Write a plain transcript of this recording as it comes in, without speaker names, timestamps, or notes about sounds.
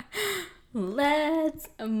Let's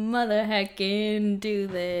mother heckin' do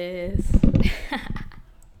this.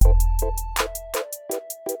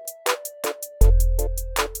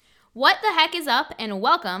 What the heck is up, and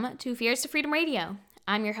welcome to Fears to Freedom Radio.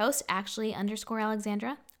 I'm your host,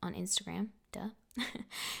 Ashley_Alexandra on Instagram, duh.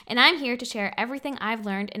 And I'm here to share everything I've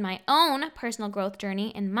learned in my own personal growth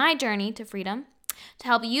journey and my journey to freedom to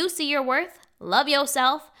help you see your worth, love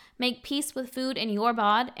yourself, make peace with food in your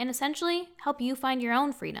bod, and essentially help you find your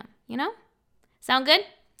own freedom, you know? Sound good?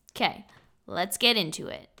 Okay, let's get into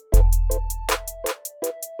it.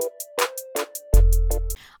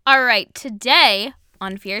 All right, today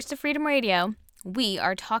on Fears to Freedom Radio, we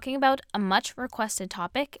are talking about a much requested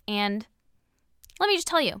topic, and let me just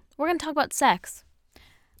tell you, we're going to talk about sex.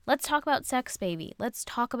 Let's talk about sex, baby. Let's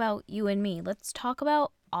talk about you and me. Let's talk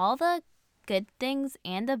about all the good things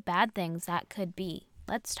and the bad things that could be.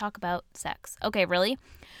 Let's talk about sex. Okay, really?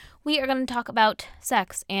 We are going to talk about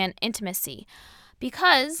sex and intimacy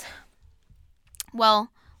because,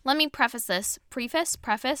 well, let me preface this.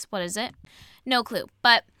 Preface, what is it? No clue.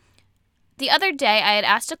 But the other day I had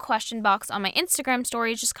asked a question box on my Instagram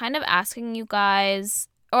stories, just kind of asking you guys,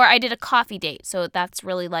 or I did a coffee date. So that's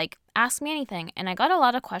really like, ask me anything. And I got a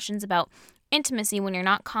lot of questions about intimacy when you're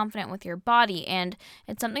not confident with your body. And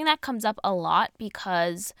it's something that comes up a lot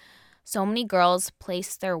because so many girls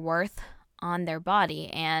place their worth on their body,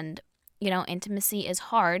 and intimacy is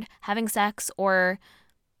hard. Having sex or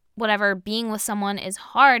whatever, being with someone is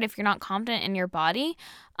hard if you're not confident in your body.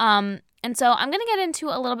 And so I'm going to get into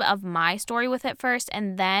a little bit of my story with it first,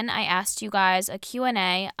 and then I asked you guys a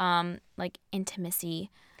Q&A, like intimacy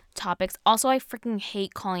topics. Also, I freaking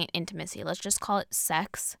hate calling it intimacy. Let's just call it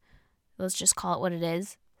sex. Let's just call it what it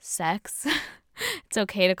is. Sex. It's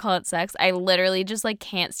okay to call it sex. I literally just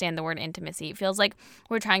can't stand the word intimacy. It feels like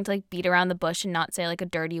we're trying to beat around the bush and not say a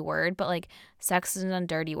dirty word, but sex isn't a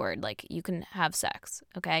dirty word. You can have sex,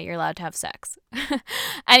 okay? You're allowed to have sex.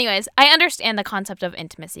 Anyways, I understand the concept of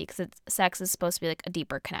intimacy because sex is supposed to be a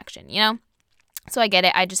deeper connection, So I get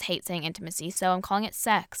it. I just hate saying intimacy, so I'm calling it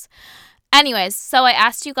sex. Anyways, so I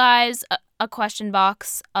asked you guys a question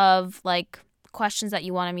box of questions that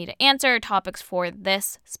you wanted me to answer, topics for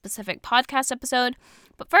this specific podcast episode.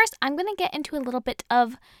 But first, I'm going to get into a little bit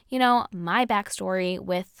of, my backstory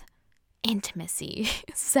with intimacy,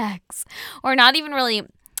 sex, or not even really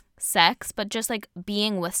sex, but just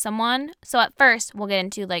being with someone. So at first, we'll get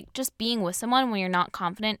into just being with someone when you're not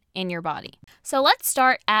confident in your body. So let's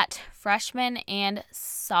start at freshman and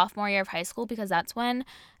sophomore year of high school, because that's when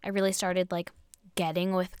I really started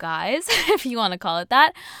getting with guys, if you want to call it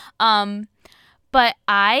that. But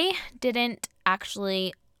I didn't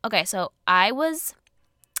actually, okay, so I was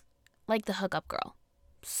the hookup girl,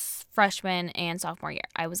 freshman and sophomore year.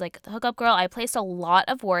 I was the hookup girl. I placed a lot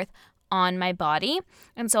of worth on my body.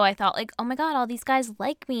 And so I thought oh my God, all these guys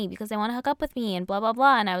like me because they want to hook up with me and blah, blah,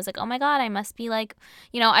 blah. And I was oh my God, I must be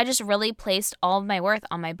I just really placed all of my worth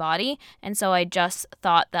on my body. And so I just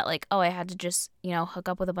thought that I had to just, hook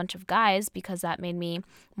up with a bunch of guys because that made me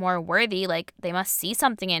more worthy. They must see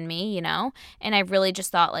something in me, And I really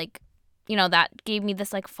just thought that gave me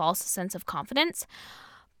this false sense of confidence.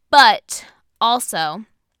 But also,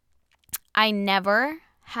 I never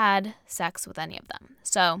had sex with any of them.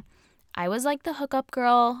 So I was the hookup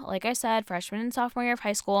girl, like I said, freshman and sophomore year of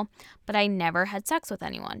high school, but I never had sex with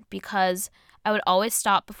anyone because I would always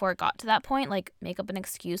stop before it got to that point, make up an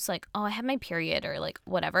excuse oh, I had my period or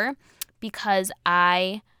whatever, because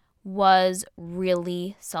I was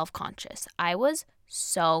really self-conscious. I was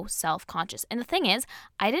so self-conscious. And the thing is,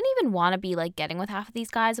 I didn't even want to be getting with half of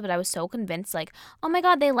these guys, but I was so convinced oh my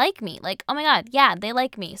God, they like me. Oh my God, yeah, they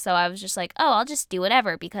like me. So I was just oh, I'll just do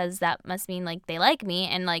whatever because that must mean they like me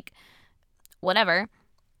and whatever.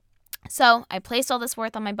 So I placed all this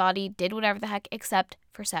worth on my body, did whatever the heck except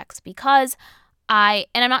for sex because and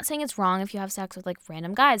I'm not saying it's wrong if you have sex with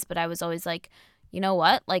random guys, but I was always you know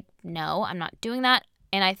what? No, I'm not doing that.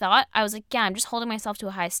 And I thought, I was yeah, I'm just holding myself to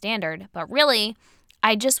a high standard. But really,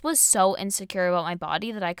 I just was so insecure about my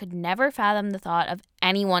body that I could never fathom the thought of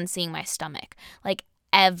anyone seeing my stomach,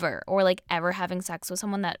 ever, or ever having sex with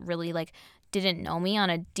someone that really didn't know me on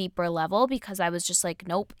a deeper level, because I was just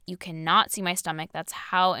nope, you cannot see my stomach. That's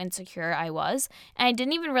how insecure I was. And I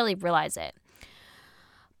didn't even really realize it.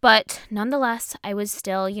 But nonetheless, I was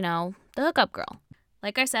still, the hookup girl.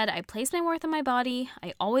 Like I said, I placed my worth on my body.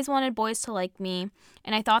 I always wanted boys to like me.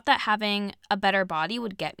 And I thought that having a better body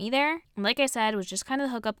would get me there. And like I said, was just kind of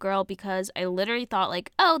the hookup girl because I literally thought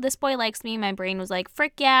oh, this boy likes me. My brain was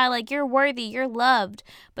frick yeah, you're worthy, you're loved.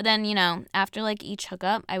 But then, after each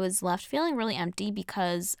hookup, I was left feeling really empty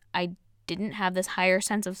because I didn't have this higher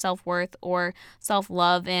sense of self-worth or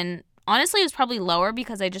self-love. And honestly, it was probably lower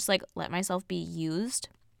because I just like let myself be used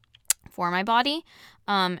for my body.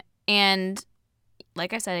 And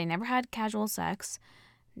like I said, I never had casual sex.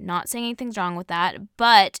 Not saying anything's wrong with that,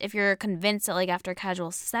 but if you're convinced that like after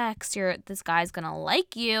casual sex, this guy's gonna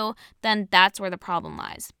like you, then that's where the problem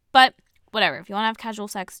lies. But whatever, if you want to have casual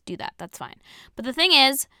sex, do that. That's fine. But the thing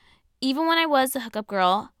is, even when I was the hookup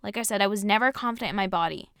girl, like I said, I was never confident in my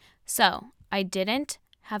body. So I didn't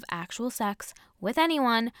have actual sex with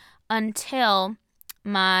anyone until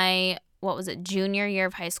my, junior year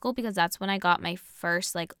of high school, because that's when I got my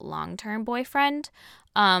first like long-term boyfriend.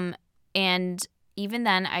 And even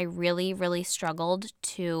then I really, really struggled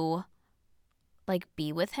to like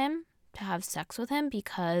be with him, to have sex with him,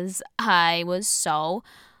 because I was so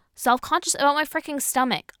self-conscious about my freaking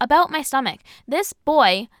stomach, about my stomach. This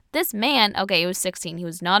boy, this man, okay, he was 16. He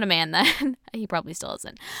was not a man then. He probably still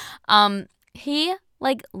isn't. He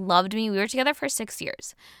like loved me. We were together for 6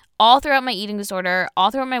 years, all throughout my eating disorder,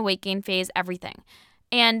 all throughout my weight gain phase, everything.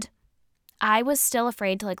 And I was still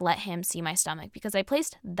afraid to like let him see my stomach because I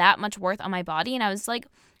placed that much worth on my body, and I was like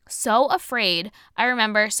so afraid. I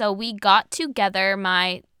remember, so we got together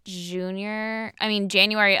January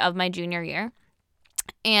of my junior year.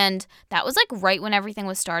 And that was like right when everything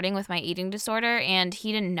was starting with my eating disorder, and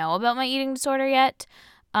he didn't know about my eating disorder yet.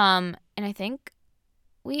 And I think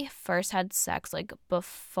we first had sex like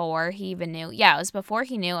before he even knew. Yeah, it was before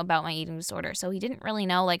he knew about my eating disorder. So he didn't really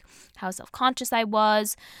know like how self-conscious I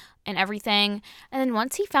was and everything. And then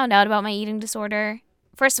once he found out about my eating disorder,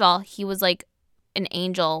 first of all, he was like an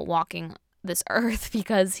angel walking this earth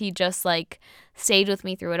because he just like stayed with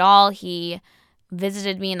me through it all. He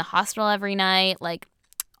visited me in the hospital every night, like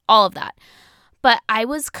all of that. But I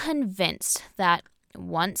was convinced that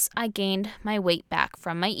once I gained my weight back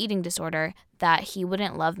from my eating disorder, that he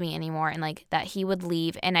wouldn't love me anymore and like that he would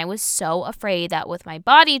leave. And I was so afraid that with my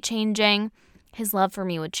body changing, his love for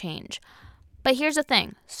me would change. But here's the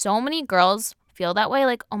thing. So many girls feel that way,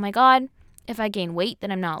 like, oh my God, if I gain weight,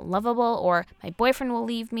 then I'm not lovable, or my boyfriend will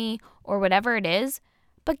leave me, or whatever it is.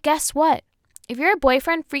 But guess what? If your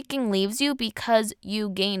boyfriend freaking leaves you because you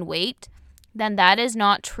gain weight, then that is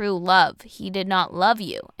not true love. He did not love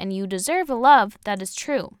you, and you deserve a love that is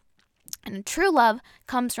true. And true love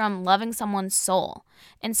comes from loving someone's soul.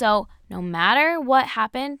 And so no matter what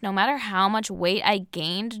happened, no matter how much weight I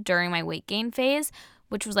gained during my weight gain phase,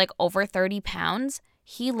 which was like over 30 pounds,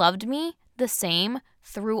 he loved me the same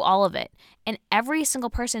through all of it. And every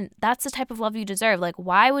single person, that's the type of love you deserve. Like,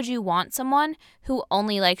 why would you want someone who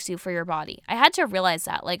only likes you for your body? I had to realize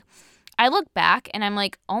that. Like, I look back and I'm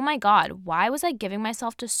like, oh my God, why was I giving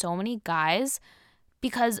myself to so many guys?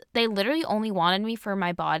 Because they literally only wanted me for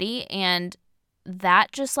my body, and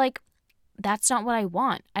that just like, that's not what I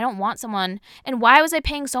want. I don't want someone. And why was I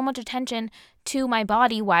paying so much attention to my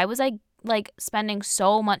body? Why was I like spending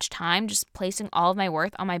so much time just placing all of my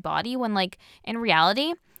worth on my body when like in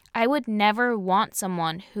reality, I would never want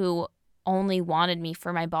someone who only wanted me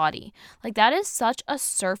for my body. Like that is such a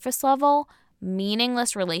surface level,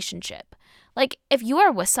 meaningless relationship. Like if you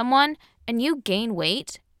are with someone and you gain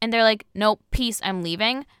weight and they're like, nope, peace, I'm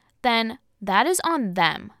leaving, then that is on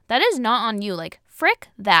them. That is not on you. Like, frick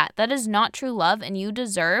that. That is not true love, and you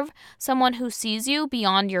deserve someone who sees you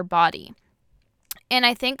beyond your body. And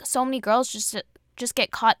I think so many girls just get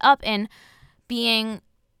caught up in being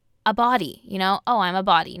a body, you know? Oh, I'm a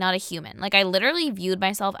body, not a human. Like, I literally viewed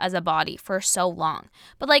myself as a body for so long.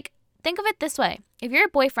 But, like, think of it this way. If your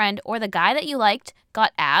boyfriend or the guy that you liked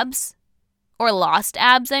got abs, or lost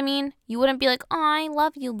abs, you wouldn't be like, oh, I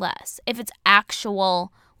love you less. If it's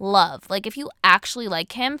actual love. Like, if you actually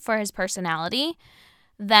like him for his personality,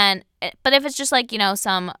 then, but if it's just like, you know,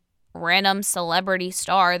 some random celebrity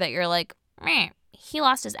star that you're like, he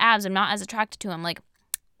lost his abs, I'm not as attracted to him, like,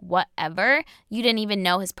 whatever. You didn't even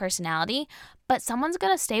know his personality. But someone's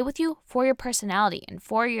going to stay with you for your personality and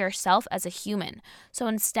for yourself as a human. So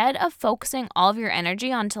instead of focusing all of your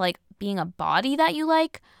energy onto, like, being a body that you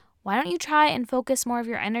like, why don't you try and focus more of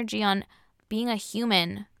your energy on being a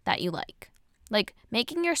human that you like? Like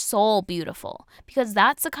making your soul beautiful, because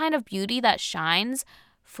that's the kind of beauty that shines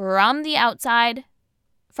from the outside,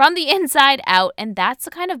 from the inside out, and that's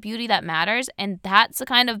the kind of beauty that matters, and that's the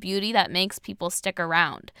kind of beauty that makes people stick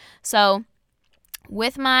around. So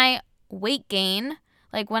with my weight gain,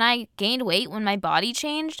 like when I gained weight, when my body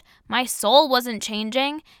changed, my soul wasn't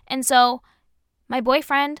changing, and so my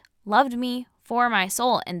boyfriend loved me for my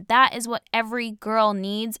soul, and that is what every girl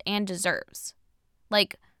needs and deserves.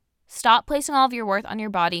 Like, stop placing all of your worth on your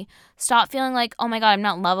body. Stop feeling like, oh my God, I'm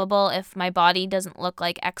not lovable if my body doesn't look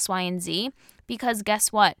like X, Y, and Z. Because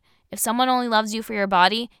guess what? If someone only loves you for your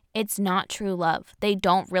body, it's not true love. They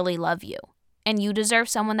don't really love you. And you deserve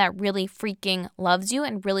someone that really freaking loves you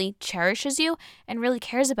and really cherishes you and really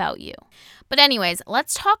cares about you. But anyways,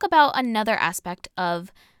 let's talk about another aspect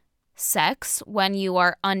of sex when you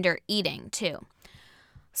are under eating too.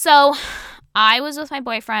 So I was with my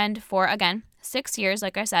boyfriend for, again, 6 years,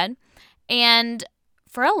 like I said. And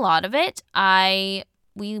for a lot of it,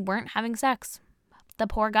 we weren't having sex. The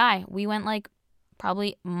poor guy. We went like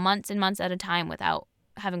probably months and months at a time without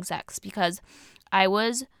having sex because I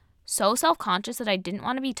was so self-conscious that I didn't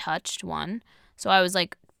want to be touched, one. So I was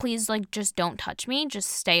like, please, like, just don't touch me. Just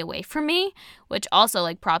stay away from me, which also,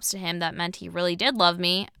 like, props to him. That meant he really did love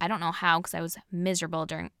me. I don't know how because I was miserable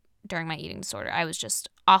during my eating disorder. I was just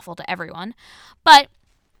awful to everyone. But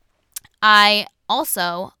I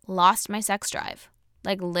also lost my sex drive.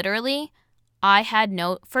 Like, literally,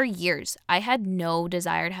 for years, I had no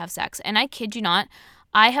desire to have sex. And I kid you not,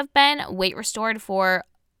 I have been weight restored for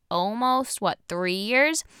almost, 3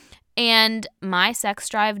 years? And my sex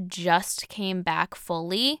drive just came back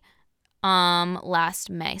fully last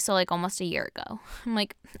May. So like almost a year ago. I'm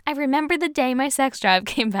like, I remember the day my sex drive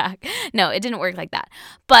came back. No, it didn't work like that.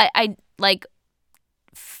 But I like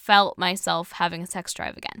felt myself having a sex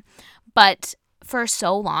drive again. But for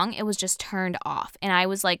so long, it was just turned off. And I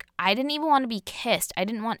was like, I didn't even want to be kissed. I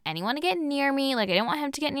didn't want anyone to get near me. Like, I didn't want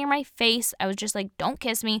him to get near my face. I was just like, don't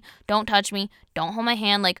kiss me. Don't touch me. Don't hold my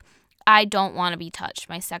hand. Like, I don't want to be touched.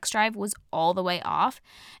 My sex drive was all the way off.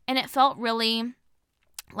 And it felt really,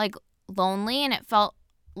 like, lonely. And it felt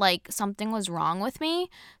like something was wrong with me.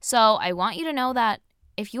 So I want you to know that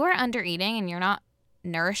if you are under eating and you're not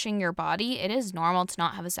nourishing your body, it is normal to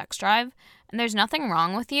not have a sex drive. And there's nothing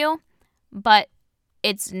wrong with you. But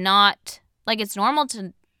it's not, like, it's normal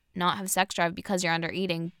to not have a sex drive because you're under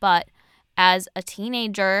eating. But as a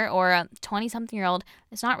teenager or a 20-something-year-old,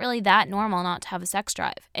 it's not really that normal not to have a sex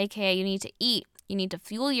drive. AKA, you need to eat. You need to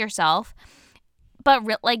fuel yourself. But,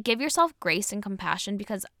 give yourself grace and compassion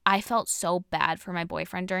because I felt so bad for my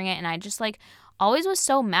boyfriend during it. And I just, always was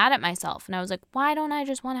so mad at myself. And I was like, why don't I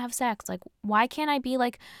just want to have sex? Like, why can't I be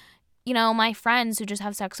like, my friends who just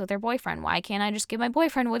have sex with their boyfriend? Why can't I just give my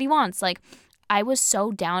boyfriend what he wants? Like, I was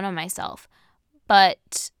so down on myself.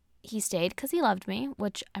 But he stayed because he loved me,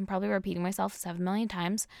 which I'm probably repeating myself 7 million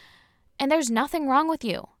times. And there's nothing wrong with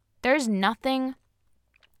you. There's nothing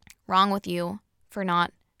wrong with you for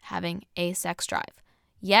not having a sex drive.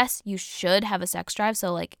 Yes, you should have a sex drive,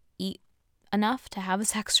 so, eat enough to have a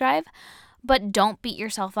sex drive. But don't beat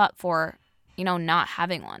yourself up for not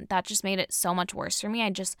having one. That just made it so much worse for me.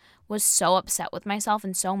 I just was so upset with myself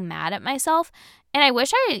and so mad at myself. And I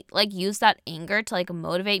wish I used that anger to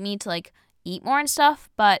motivate me to eat more and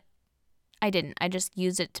stuff, but I didn't. I just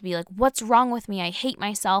used it to be what's wrong with me? I hate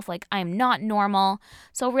myself. I'm not normal.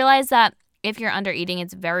 So realize that if you're under eating,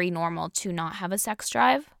 it's very normal to not have a sex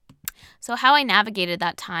drive. So how I navigated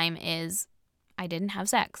that time is I didn't have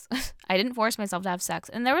sex. I didn't force myself to have sex.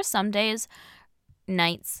 And there were some days,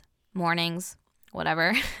 nights, mornings,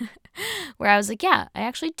 whatever, where I was like, yeah, I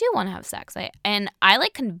actually do want to have sex. I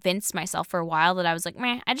convinced myself for a while that I was like,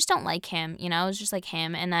 meh, I just don't like him. It was just like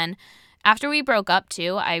him. And then after we broke up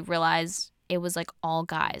too, I realized it was all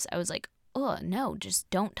guys. I was like, oh, no, just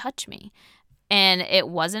don't touch me. And it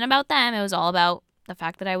wasn't about them. It was all about the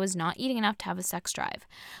fact that I was not eating enough to have a sex drive.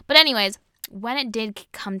 But anyways, when it did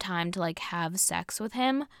come time to have sex with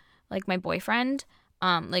him, my boyfriend,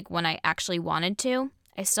 when I actually wanted to,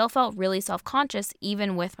 I still felt really self-conscious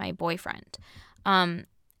even with my boyfriend. And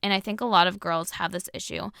I think a lot of girls have this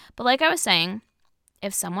issue. But like I was saying,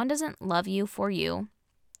 if someone doesn't love you for you,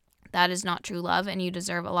 that is not true love, and you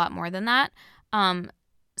deserve a lot more than that.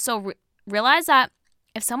 So realize that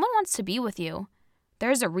if someone wants to be with you,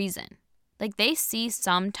 there's a reason. They see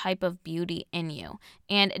some type of beauty in you,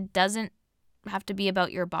 and it doesn't have to be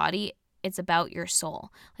about your body. It's about your soul.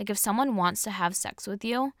 If someone wants to have sex with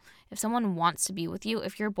you, if someone wants to be with you,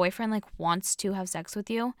 if your boyfriend wants to have sex with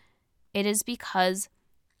you, it is because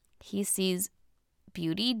he sees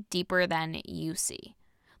beauty deeper than you see.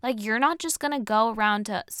 You're not just going to go around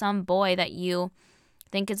to some boy that you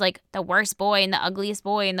think is the worst boy and the ugliest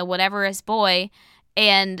boy and the whateverest boy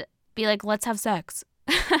and be like, let's have sex.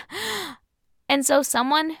 And so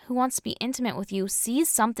someone who wants to be intimate with you sees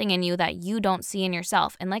something in you that you don't see in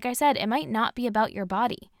yourself. And like I said, it might not be about your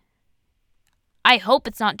body. I hope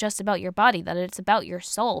it's not just about your body, that it's about your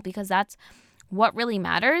soul, because that's what really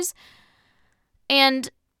matters. And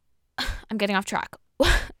I'm getting off track.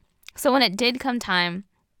 So when it did come time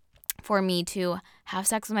for me to have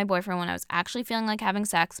sex with my boyfriend, when I was actually feeling like having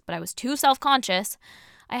sex, but I was too self-conscious,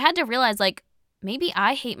 I had to realize maybe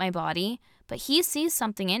I hate my body, but he sees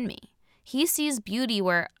something in me. He sees beauty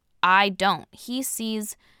where I don't. He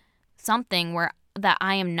sees something that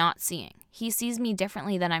I am not seeing. He sees me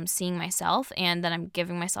differently than I'm seeing myself and that I'm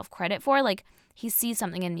giving myself credit for. Like, he sees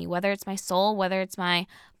something in me, whether it's my soul, whether it's my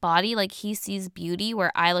body. Like, he sees beauty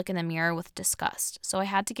where I look in the mirror with disgust. So I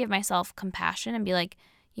had to give myself compassion and be like,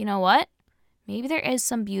 you know what? Maybe there is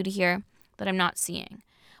some beauty here that I'm not seeing.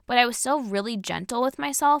 But I was still really gentle with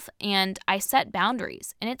myself, and I set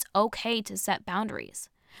boundaries. And it's okay to set boundaries.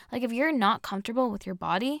 Like, if you're not comfortable with your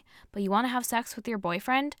body, but you want to have sex with your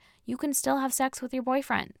boyfriend, you can still have sex with your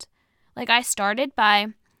boyfriend. Like, I started by,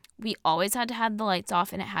 we always had to have the lights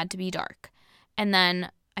off and it had to be dark. And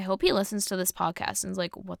then I hope he listens to this podcast and is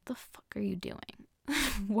like, what the fuck are you doing?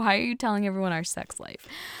 Why are you telling everyone our sex life?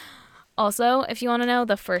 Also, if you want to know,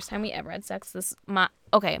 the first time we ever had sex,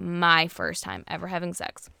 my first time ever having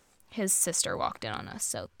sex, his sister walked in on us.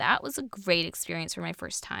 So that was a great experience for my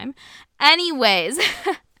first time. Anyways,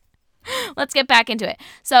 let's get back into it.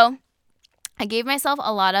 So I gave myself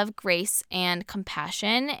a lot of grace and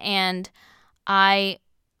compassion, and I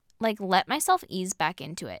let myself ease back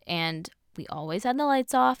into it. And we always had the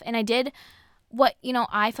lights off, and I did what,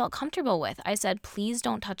 I felt comfortable with. I said, please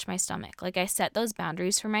don't touch my stomach. Like, I set those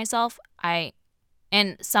boundaries for myself.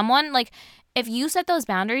 If you set those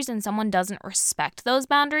boundaries and someone doesn't respect those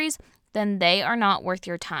boundaries, then they are not worth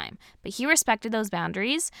your time. But he respected those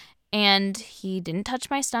boundaries, and he didn't touch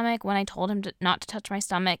my stomach when I told him not to touch my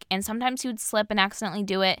stomach. And sometimes he would slip and accidentally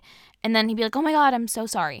do it, and then he'd be like, oh my God, I'm so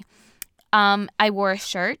sorry. I wore a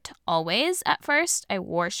shirt always at first. I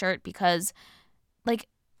wore a shirt because,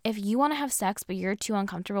 if you want to have sex but you're too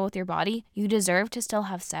uncomfortable with your body, you deserve to still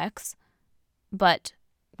have sex. But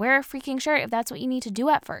wear a freaking shirt if that's what you need to do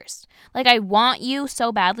at first. I want you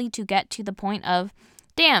so badly to get to the point of,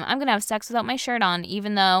 damn, I'm going to have sex without my shirt on,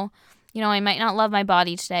 even though, I might not love my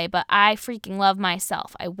body today, but I freaking love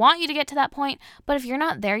myself. I want you to get to that point, but if you're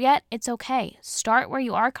not there yet, it's okay. Start where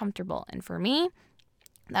you are comfortable. And for me,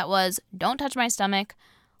 that was don't touch my stomach,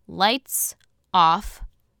 lights off,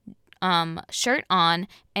 shirt on,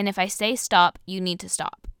 and if I say stop, you need to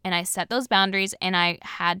stop. And I set those boundaries, and I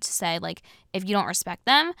had to say, if you don't respect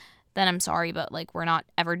them, then I'm sorry, but we're not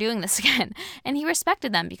ever doing this again. And he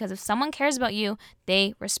respected them, because if someone cares about you,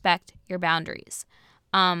 they respect your boundaries.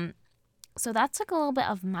 So that's a little bit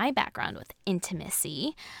of my background with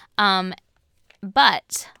intimacy.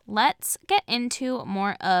 But let's get into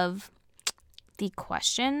more of the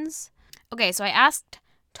questions. Okay, so I asked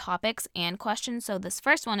topics and questions. So this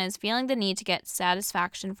first one is feeling the need to get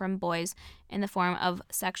satisfaction from boys in the form of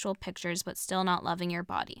sexual pictures, but still not loving your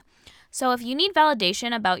body. So if you need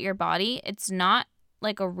validation about your body, it's not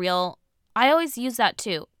I always use that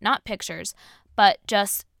too, not pictures, but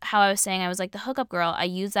just how I was saying, I was the hookup girl. I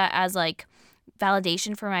use that as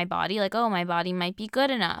validation for my body. Oh, my body might be good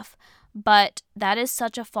enough. But that is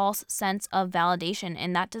such a false sense of validation.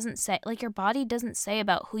 And that doesn't say, your body doesn't say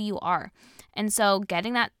about who you are. And so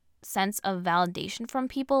getting that sense of validation from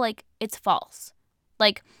people, it's false.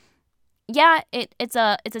 Yeah, it's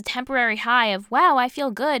a temporary high of, wow, I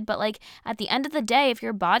feel good. But at the end of the day, if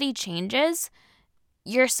your body changes,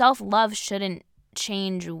 your self-love shouldn't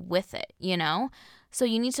change with it, So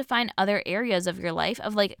you need to find other areas of your life,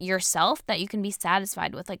 of yourself, that you can be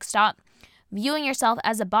satisfied with. Stop viewing yourself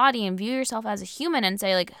as a body and view yourself as a human and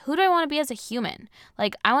say, who do I want to be as a human?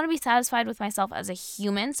 I want to be satisfied with myself as a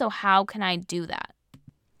human, so how can I do that?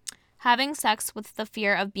 Having sex with the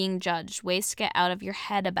fear of being judged, ways to get out of your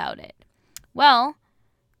head about it. Well,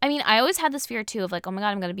 I always had this fear too of oh my God,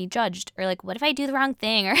 I'm going to be judged, or what if I do the wrong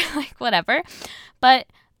thing, or whatever. But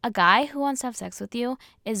a guy who wants to have sex with you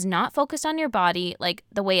is not focused on your body,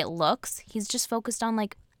 the way it looks. He's just focused on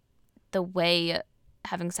the way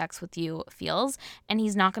having sex with you feels, and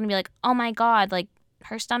he's not going to be oh my God,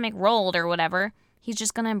 her stomach rolled or whatever. He's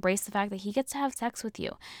just going to embrace the fact that he gets to have sex with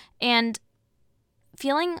you. And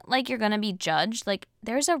feeling you're going to be judged,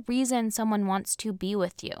 there's a reason someone wants to be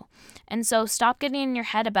with you. And so stop getting in your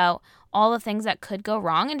head about all the things that could go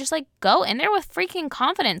wrong, and just go in there with freaking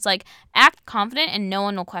confidence. Act confident and no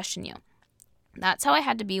one will question you. That's how I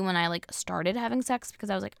had to be when I started having sex, because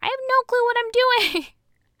I was I have no clue what I'm doing.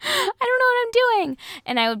 I don't know what I'm doing.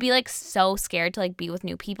 And I would be so scared to be with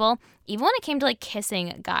new people. Even when it came to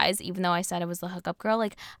kissing guys, even though I said I was the hookup girl,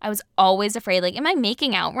 I was always afraid, am I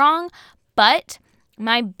making out wrong? But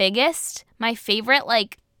my favorite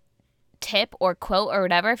tip or quote or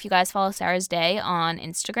whatever, if you guys follow Sarah's Day on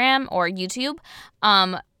Instagram or YouTube,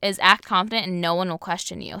 is act confident and no one will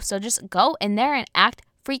question you. So just go in there and act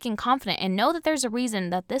freaking confident and know that there's a reason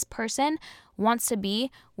that this person wants to be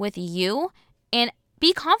with you, and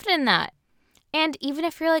be confident in that. And even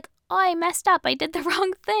if you're oh, I messed up, I did the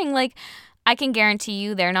wrong thing. Like, I can guarantee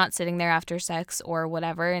you they're not sitting there after sex or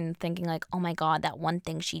whatever and thinking like, oh my God, that one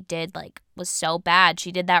thing she did like was so bad.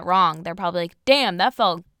 She did that wrong. They're probably like, damn, that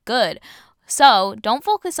felt good. So don't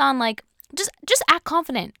focus on like, just act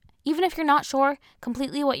confident. Even if you're not sure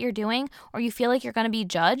completely what you're doing or you feel like you're going to be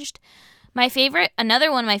judged.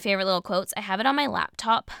 Another one of my favorite little quotes, I have it on my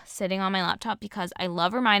laptop, sitting on my laptop, because I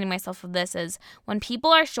love reminding myself of this, is when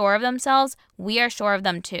people are sure of themselves, we are sure of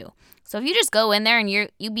them too. So if you just go in there and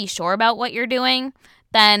you be sure about what you're doing,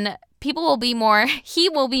 then he will be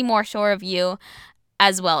more sure of you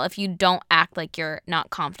as well if you don't act like you're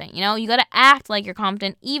not confident. You know, you got to act like you're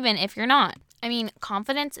confident even if you're not. I mean,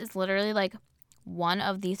 confidence is literally like one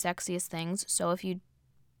of the sexiest things. So if you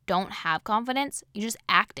don't have confidence, you just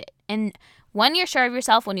act it. And when you're sure of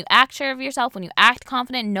yourself, when you act sure of yourself, when you act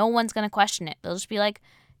confident, no one's going to question it. They'll just be like,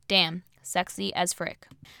 damn, sexy as frick.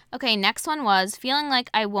 Okay, next one was feeling like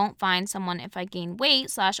I won't find someone if I gain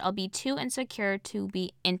weight / I'll be too insecure to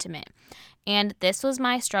be intimate. And this was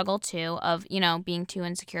my struggle too of, being too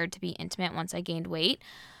insecure to be intimate once I gained weight.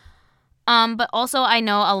 But also I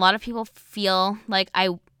know a lot of people feel like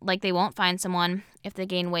they won't find someone if they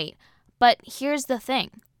gain weight. But here's the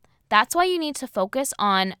thing. That's why you need to focus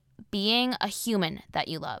on being a human that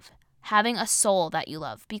you love, having a soul that you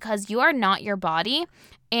love, because you are not your body.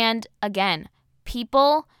 And again,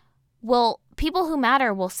 people who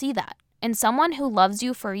matter will see that. And someone who loves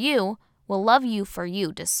you for you will love you for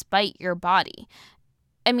you despite your body.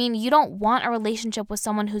 I mean, you don't want a relationship with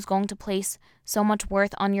someone who's going to place so much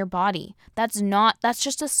worth on your body. That's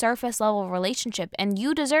just a surface level relationship, and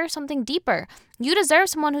you deserve something deeper. You deserve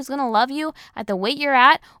someone who's going to love you at the weight you're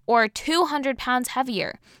at or 200 pounds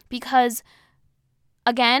heavier, because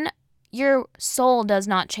again, your soul does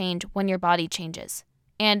not change when your body changes.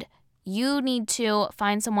 And you need to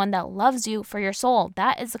find someone that loves you for your soul.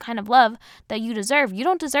 That is the kind of love that you deserve. You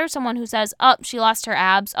don't deserve someone who says, oh, she lost her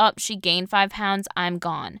abs, oh, she gained 5 pounds, I'm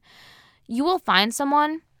gone. You will find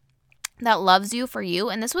someone that loves you for you.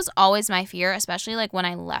 And this was always my fear, especially like when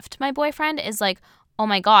I left my boyfriend, is like, oh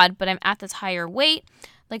my God, but I'm at this higher weight.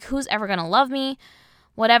 Like, who's ever going to love me?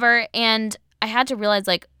 Whatever. And I had to realize,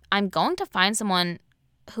 like, I'm going to find someone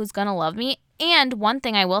who's going to love me. And one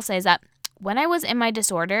thing I will say is that when I was in my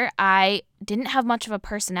disorder, I didn't have much of a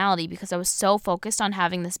personality because I was so focused on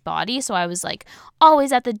having this body. So I was like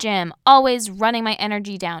always at the gym, always running my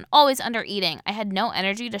energy down, always under eating. I had no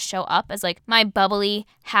energy to show up as like my bubbly,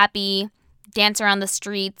 happy, dance around the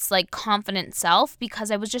streets, like confident self, because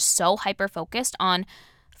I was just so hyper focused on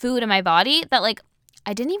food and my body that like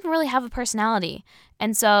I didn't even really have a personality.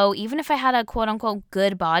 And so even if I had a quote unquote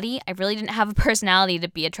good body, I really didn't have a personality to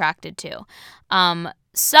be attracted to.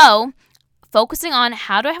 So focusing on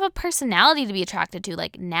how do I have a personality to be attracted to?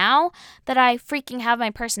 Like, now that I freaking have my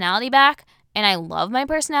personality back and I love my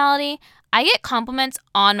personality, I get compliments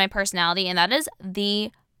on my personality, and that is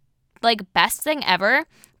the like best thing ever,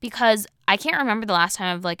 because I can't remember the last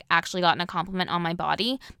time I've like actually gotten a compliment on my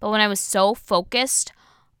body. But when I was so focused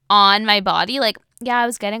on my body, like, yeah, I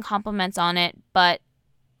was getting compliments on it, but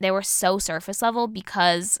they were so surface level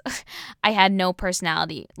because I had no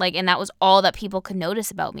personality. Like, and that was all that people could notice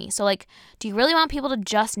about me. So like, do you really want people to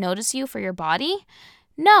just notice you for your body?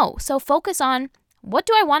 No. So focus on, what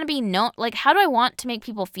do I want to be known? Like, how do I want to make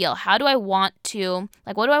people feel? How do I want to,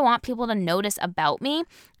 like, what do I want people to notice about me?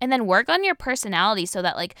 And then work on your personality so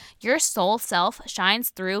that like your soul self shines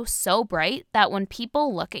through so bright that when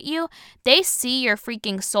people look at you, they see your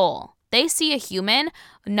freaking soul. They see a human,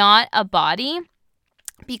 not a body.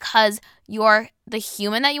 Because the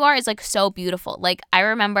human that you are is like so beautiful. Like, I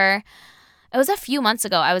remember it was a few months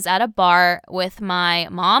ago. I was at a bar with my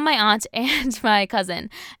mom, my aunt, and my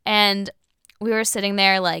cousin. And we were sitting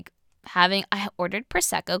there like I ordered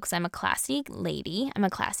Prosecco because I'm a classy lady. I'm a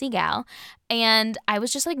classy gal. And I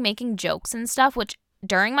was just like making jokes and stuff, which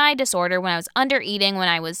during my disorder, when I was under eating, when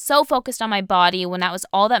I was so focused on my body, when that was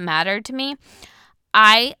all that mattered to me,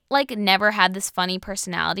 I like never had this funny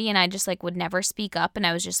personality, and I just like would never speak up, and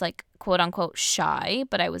I was just like quote unquote shy,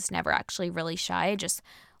 but I was never actually really shy. I just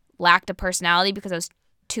lacked a personality because I was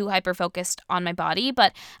too hyper focused on my body.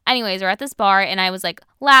 But anyways, we're at this bar and I was like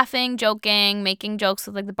laughing, joking, making jokes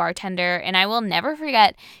with like the bartender, and I will never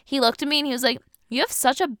forget, he looked at me and he was like, "You have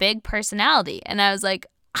such a big personality." And I was like,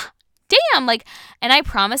 damn, like, and I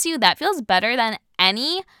promise you that feels better than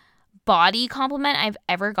any body compliment I've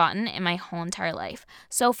ever gotten in my whole entire life.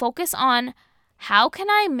 So focus on, how can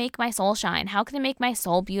I make my soul shine? How can I make my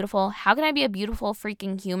soul beautiful? How can I be a beautiful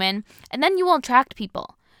freaking human? And then you will attract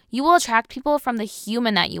people. You will attract people from the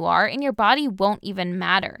human that you are, and your body won't even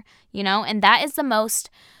matter, And that is the most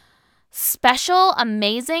special,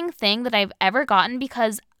 amazing thing that I've ever gotten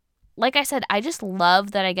because, like I said, I just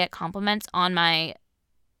love that I get compliments on my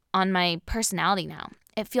personality now.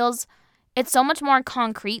 It's so much more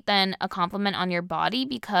concrete than a compliment on your body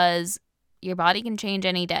because your body can change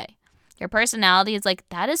any day. Your personality is like,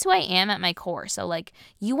 that is who I am at my core. So like,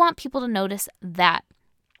 you want people to notice that.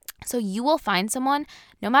 So you will find someone,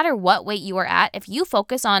 no matter what weight you are at, if you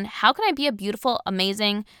focus on how can I be a beautiful,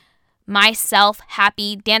 amazing, myself,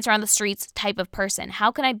 happy, dance around the streets type of person?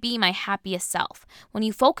 How can I be my happiest self? When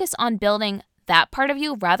you focus on building that part of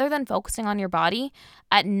you rather than focusing on your body,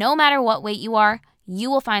 at no matter what weight you are,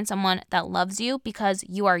 you will find someone that loves you because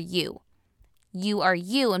you are you. You are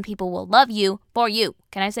you, and people will love you for you.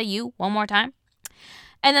 Can I say you one more time?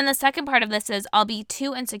 And then the second part of this is I'll be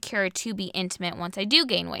too insecure to be intimate once I do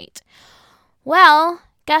gain weight. Well,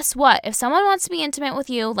 guess what? If someone wants to be intimate with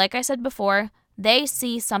you, like I said before, they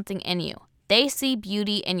see something in you. They see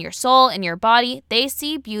beauty in your soul, in your body. They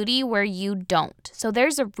see beauty where you don't. So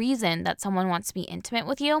there's a reason that someone wants to be intimate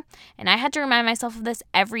with you. And I had to remind myself of this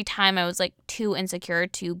every time I was like too insecure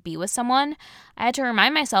to be with someone. I had to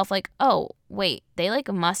remind myself like, oh, wait, they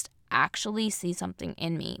like must actually see something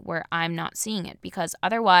in me where I'm not seeing it, because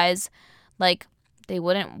otherwise like they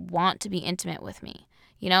wouldn't want to be intimate with me,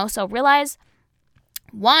 you know? So realize,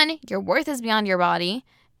 one, your worth is beyond your body,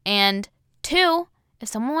 and two, if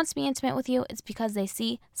someone wants to be intimate with you, it's because they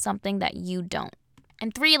see something that you don't.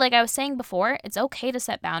 And three, like I was saying before, it's okay to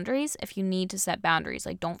set boundaries if you need to set boundaries.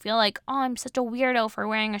 Like, don't feel like, oh, I'm such a weirdo for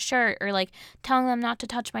wearing a shirt, or like telling them not to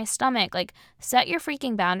touch my stomach. Like, set your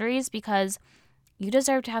freaking boundaries because you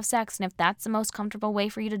deserve to have sex, and if that's the most comfortable way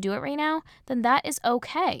for you to do it right now, then that is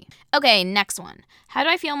okay. Okay, next one. How do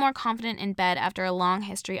I feel more confident in bed after a long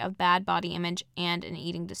history of bad body image and an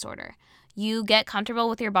eating disorder? You get comfortable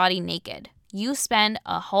with your body naked. You spend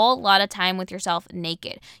a whole lot of time with yourself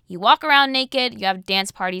naked. You walk around naked, you have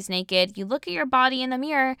dance parties naked, you look at your body in the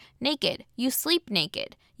mirror naked, you sleep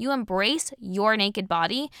naked. You embrace your naked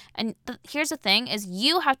body. And here's the thing is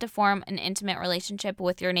you have to form an intimate relationship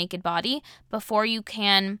with your naked body before you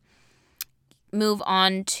can move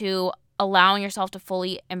on to allowing yourself to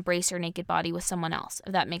fully embrace your naked body with someone else,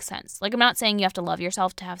 if that makes sense. Like, I'm not saying you have to love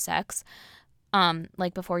yourself to have sex,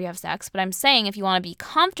 like before you have sex, but I'm saying if you want to be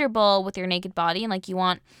comfortable with your naked body and like you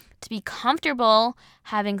want to be comfortable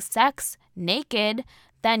having sex naked,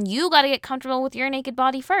 then you got to get comfortable with your naked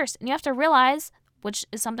body first. And you have to realize, which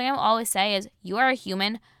is something I will always say, is you are a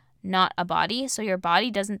human, not a body. So your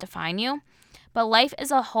body doesn't define you. But life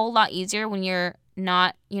is a whole lot easier when you're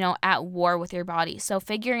not, at war with your body. So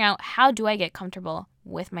figuring out, how do I get comfortable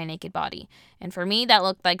with my naked body? And for me, that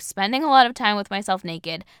looked like spending a lot of time with myself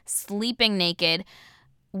naked, sleeping naked,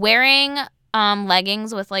 wearing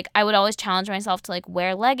leggings with I would always challenge myself to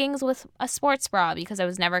wear leggings with a sports bra because I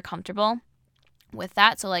was never comfortable with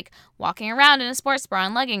that. So walking around in a sports bra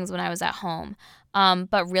and leggings when I was at home.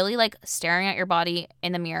 But really staring at your body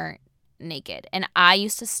in the mirror naked. And I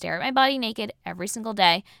used to stare at my body naked every single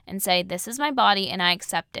day and say, this is my body and I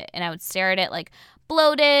accept it. And I would stare at it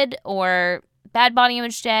bloated or bad body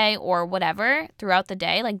image day or whatever throughout the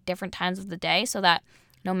day, different times of the day, so that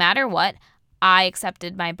no matter what, I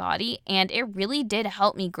accepted my body. And it really did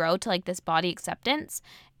help me grow to this body acceptance.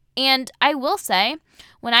 And I will say,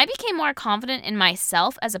 when I became more confident in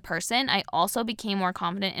myself as a person, I also became more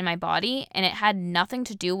confident in my body, and it had nothing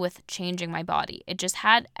to do with changing my body. It just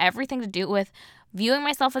had everything to do with viewing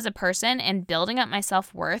myself as a person and building up my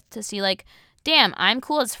self-worth to see damn, I'm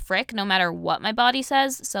cool as frick no matter what my body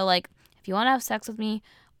says. So if you want to have sex with me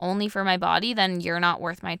only for my body, then you're not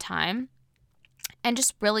worth my time. And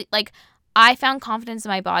just really I found confidence in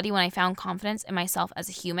my body when I found confidence in myself as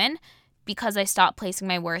a human, because I stopped placing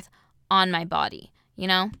my worth on my body,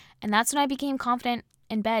 And that's when I became confident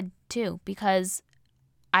in bed too, because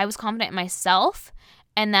I was confident in myself,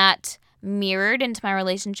 and that mirrored into my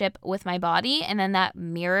relationship with my body, and then that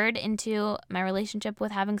mirrored into my relationship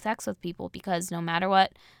with having sex with people, because no matter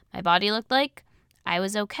what my body looked like, I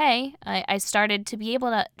was okay. I started to be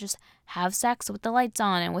able to just have sex with the lights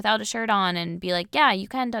on and without a shirt on and be like, yeah, you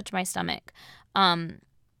can touch my stomach.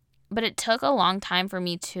 But it took a long time for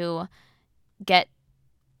me to get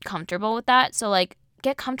comfortable with that. So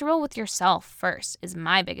get comfortable with yourself first is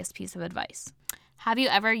my biggest piece of advice. Have you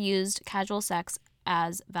ever used casual sex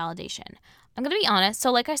as validation? I'm going to be honest.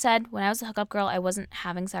 So like I said, when I was a hookup girl, I wasn't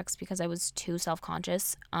having sex because I was too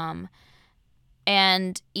self-conscious.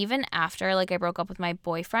 And even after I broke up with my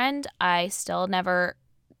boyfriend, I still never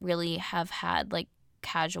really have had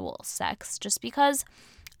casual sex, just because,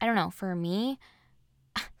 I don't know, for me,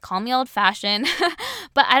 call me old-fashioned,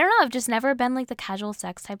 but I don't know, I've just never been the casual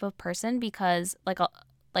sex type of person, because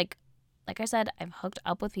like I said, I've hooked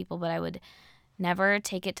up with people, but I would never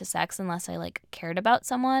take it to sex unless I like cared about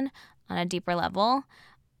someone on a deeper level.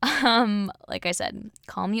 Like I said,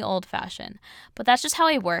 call me old fashioned, but that's just how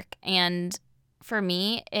I work. And for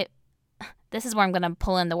me, this is where I'm going to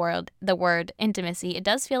pull in the word intimacy. It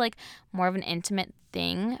does feel like more of an intimate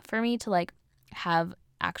thing for me to like have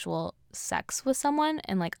actual sex with someone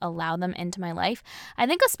and like allow them into my life. I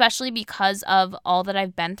think especially because of all that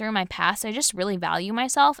I've been through in my past, I just really value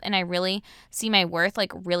myself and I really see my worth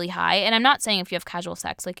like really high. And I'm not saying if you have casual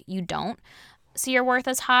sex, like you don't see your worth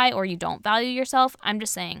as high or you don't value yourself. I'm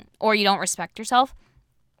just saying, or you don't respect yourself.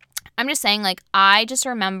 I'm just saying, like, I just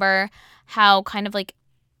remember how kind of like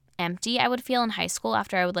empty I would feel in high school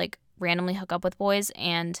after I would like randomly hook up with boys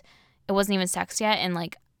and it wasn't even sex yet, and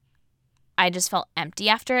like I just felt empty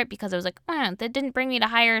after it because I was like, that didn't bring me to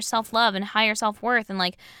higher self-love and higher self-worth, and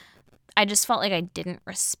like I just felt like I didn't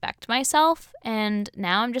respect myself. And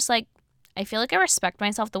now I'm just like, I feel like I respect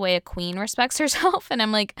myself the way a queen respects herself, and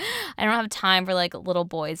I'm like, I don't have time for like little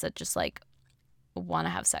boys that just like want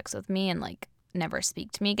to have sex with me and like never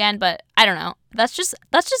speak to me again. But I don't know, that's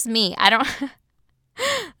just me. I don't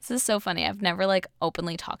this is so funny. I've never like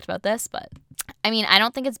openly talked about this, but I mean, I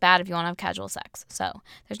don't think it's bad if you want to have casual sex. So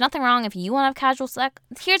there's nothing wrong if you want to have casual sex.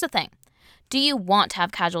 Here's the thing. Do you want to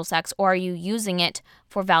have casual sex, or are you using it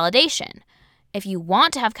for validation? If you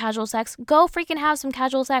want to have casual sex, go freaking have some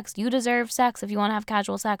casual sex. You deserve sex if you want to have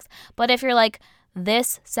casual sex. But if you're like,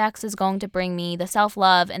 this sex is going to bring me the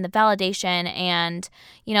self-love and the validation, and,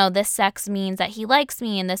 you know, this sex means that he likes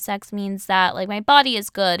me, and this sex means that, like, my body is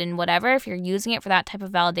good and whatever, if you're using it for that type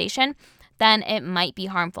of validation, then it might be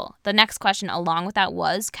harmful. The next question along with that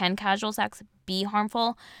was, can casual sex be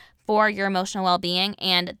harmful for your emotional well-being?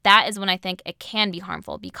 And that is when I think it can be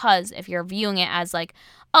harmful, because if you're viewing it as like,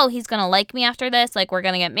 oh, he's going to like me after this, like we're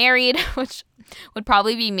going to get married, which would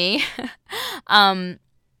probably be me,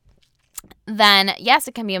 then yes,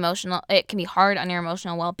 it can be emotional. It can be hard on your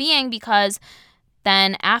emotional well-being, because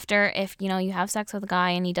then after, if, you know, you have sex with a guy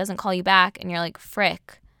and he doesn't call you back and you're like,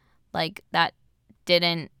 frick, like that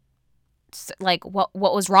didn't, like what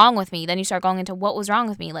was wrong with me? Then you start going into what was wrong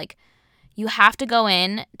with me. Like, you have to go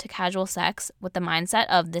in to casual sex with the mindset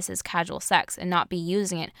of this is casual sex and not be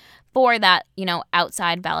using it for that, you know,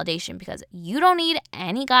 outside validation, because you don't need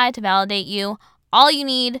any guy to validate you. All you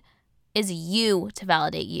need is you to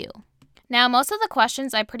validate you. Now, most of the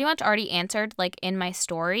questions I pretty much already answered like in my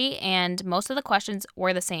story, and most of the questions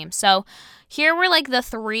were the same. So here were like the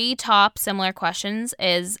 3 top similar questions.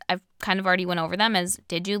 Is I've kind of already went over them. Is,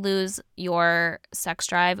 did you lose your sex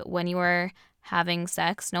drive when you were having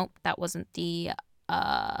sex? Nope, that wasn't the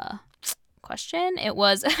question. It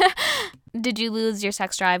was, did you lose your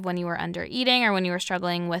sex drive when you were under eating, or when you were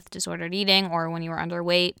struggling with disordered eating, or when you were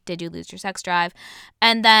underweight? Did you lose your sex drive?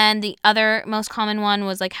 And then the other most common one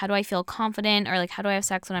was like, how do I feel confident, or like, how do I have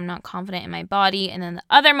sex when I'm not confident in my body? And then the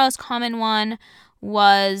other most common one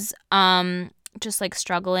was just like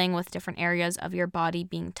struggling with different areas of your body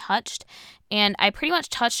being touched. And I pretty much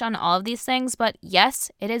touched on all of these things, but yes,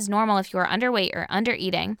 it is normal if you are underweight or under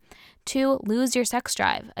eating to lose your sex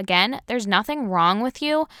drive. Again, there's nothing wrong with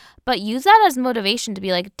you, but use that as motivation to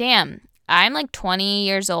be like, damn, I'm like 20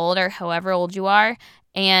 years old or however old you are,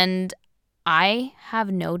 and I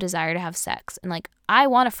have no desire to have sex. And like, I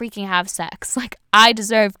want to freaking have sex. Like, I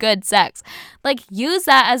deserve good sex. Like, use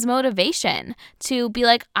that as motivation to be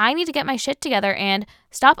like, I need to get my shit together and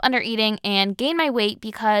stop under eating and gain my weight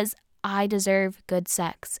because I deserve good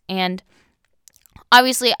sex. And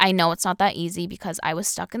obviously, I know it's not that easy because I was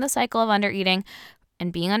stuck in the cycle of under eating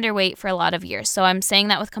and being underweight for a lot of years. So I'm saying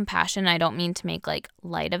that with compassion. I don't mean to make like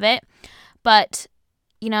light of it. But,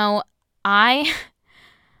 you know, I'm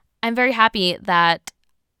very happy that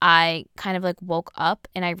I kind of like woke up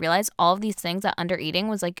and I realized all of these things that under eating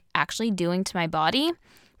was like actually doing to my body,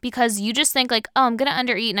 because you just think like, oh, I'm going to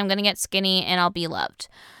under eat and I'm going to get skinny and I'll be loved.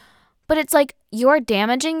 But it's like you're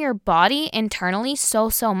damaging your body internally so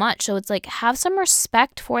much. So it's like, have some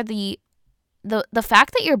respect for the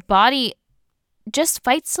fact that your body just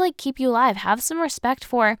fights to like keep you alive. Have some respect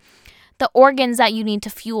for the organs that you need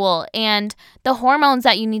to fuel and the hormones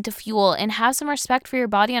that you need to fuel, and have some respect for your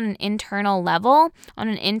body on an internal level, on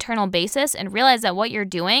an internal basis, and realize that what you're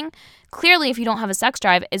doing, clearly if you don't have a sex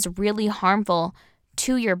drive, is really harmful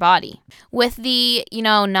to your body. With the, you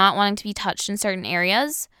know, not wanting to be touched in certain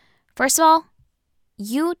areas, first of all,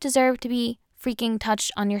 you deserve to be freaking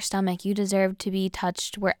touched on your stomach. You deserve to be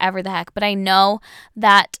touched wherever the heck. But I know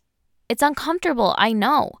that it's uncomfortable. I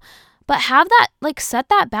know. But have that, like, set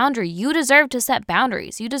that boundary. You deserve to set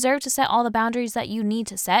boundaries. You deserve to set all the boundaries that you need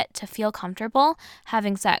to set to feel comfortable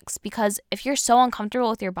having sex. Because if you're so uncomfortable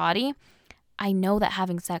with your body, I know that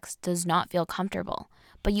having sex does not feel comfortable,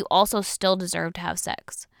 but you also still deserve to have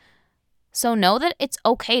sex. So know that it's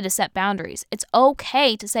okay to set boundaries. It's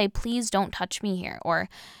okay to say, please don't touch me here, or,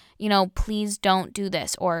 please don't do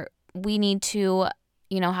this, or we need to,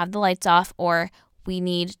 have the lights off, or I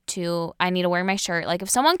need to wear my shirt. Like, if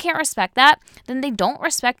someone can't respect that, then they don't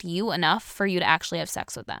respect you enough for you to actually have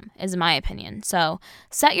sex with them, is my opinion. So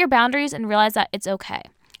set your boundaries and realize that it's okay.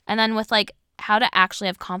 And then with like how to actually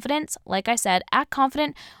have confidence, like I said, act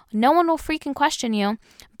confident. No one will freaking question you,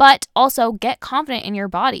 but also get confident in your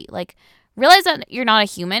body. Like, realize that you're not a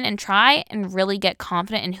human and try and really get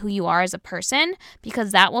confident in who you are as a person,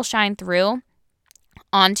 because that will shine through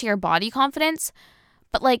onto your body confidence.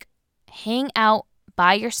 But like, hang out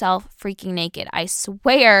by yourself freaking naked. I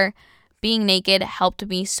swear being naked helped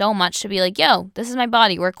me so much to be like, yo, this is my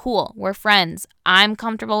body. We're cool. We're friends. I'm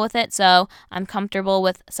comfortable with it, so I'm comfortable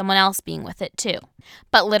with someone else being with it too.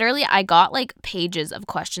 But literally, I got like pages of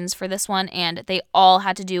questions for this one, and they all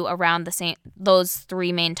had to do around those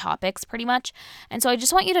 3 main topics pretty much. And so I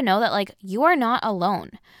just want you to know that like, you are not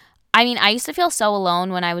alone. I mean, I used to feel so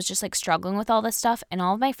alone when I was just like struggling with all this stuff, and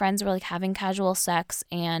all of my friends were like having casual sex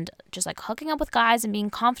and just like hooking up with guys and being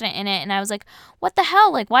confident in it. And I was like, what the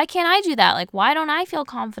hell? Like, why can't I do that? Like, why don't I feel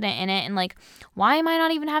confident in it? And like, why am I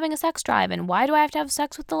not even having a sex drive? And why do I have to have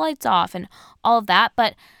sex with the lights off and all of that?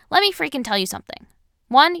 But let me freaking tell you something.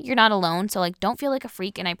 1, you're not alone. So like, don't feel like a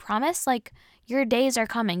freak. And I promise, like, your days are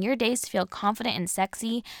coming. Your days to feel confident and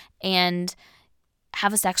sexy and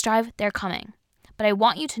have a sex drive, they're coming. But I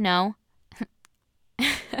want you to know,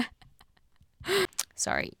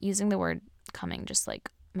 sorry, using the word coming just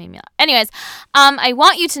like made me laugh. Anyways, I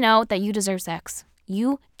want you to know that you deserve sex.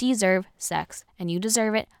 You deserve sex, and you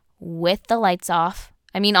deserve it with the lights off.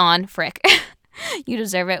 On, frick. You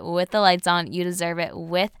deserve it with the lights on. You deserve it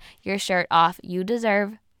with your shirt off. You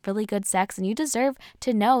deserve really good sex, and you deserve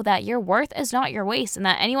to know that your worth is not your waste, and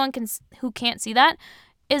that anyone who can't see that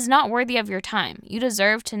is not worthy of your time. You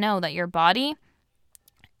deserve to know that your body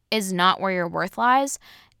is not where your worth lies,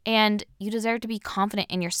 and you deserve to be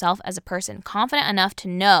confident in yourself as a person, confident enough to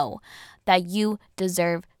know that you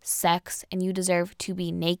deserve sex, and you deserve to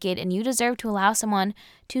be naked, and you deserve to allow someone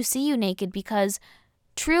to see you naked, because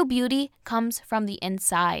true beauty comes from the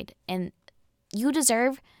inside. And you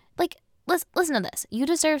deserve, like, listen to this. You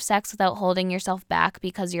deserve sex without holding yourself back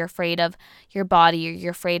because you're afraid of your body, or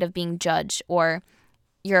you're afraid of being judged, or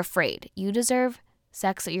you're afraid. You deserve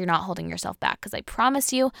sex that you're not holding yourself back, because I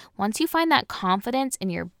promise you, once you find that confidence in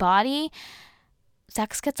your body,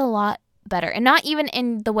 sex gets a lot better. And not even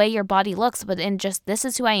in the way your body looks, but in just, this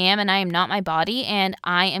is who I am, and I am not my body, and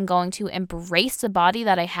I am going to embrace the body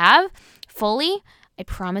that I have fully. I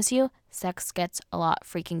promise you, sex gets a lot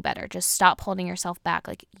freaking better. Just stop holding yourself back.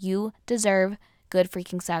 Like, you deserve good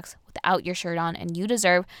freaking sex without your shirt on, and you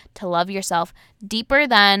deserve to love yourself deeper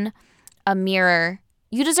than a mirror.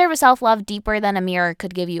 You deserve a self-love deeper than a mirror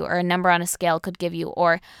could give you, or a number on a scale could give you,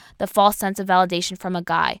 or the false sense of validation from a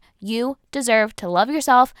guy. You deserve to love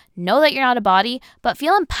yourself, know that you're not a body, but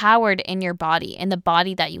feel empowered in your body, in the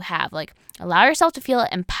body that you have. Like, allow yourself to feel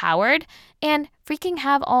empowered and freaking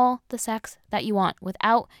have all the sex that you want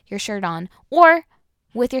without your shirt on, or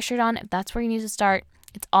with your shirt on if that's where you need to start.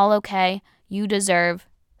 It's all okay. You deserve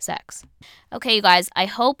sex. Okay, you guys, I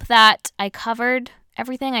hope that I covered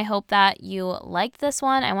everything. I hope that you liked this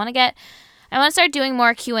one. I want to start doing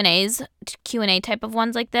more Q&A type of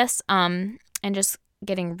ones like this, and just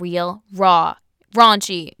getting real, raw,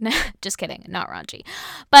 raunchy. Just kidding, not raunchy.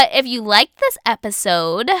 But if you liked this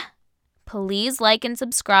episode, please like and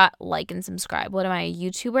subscribe. What am I, a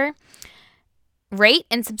YouTuber? Rate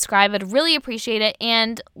and subscribe. I'd really appreciate it.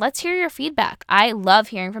 And let's hear your feedback. I love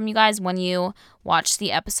hearing from you guys when you watch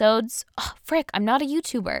the episodes. Oh, frick, I'm not a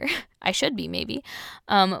YouTuber. I should be, maybe.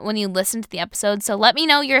 When you listen to the episodes. So let me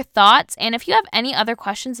know your thoughts. And if you have any other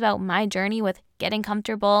questions about my journey with getting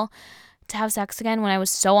comfortable to have sex again when I was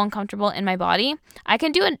so uncomfortable in my body, I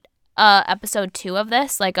can do an episode 2 of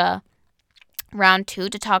this, like a round 2,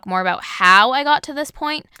 to talk more about how I got to this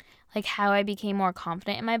point. Like how I became more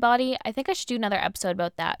confident in my body. I think I should do another episode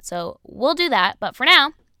about that. So we'll do that. But for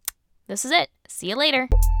now, this is it. See you later.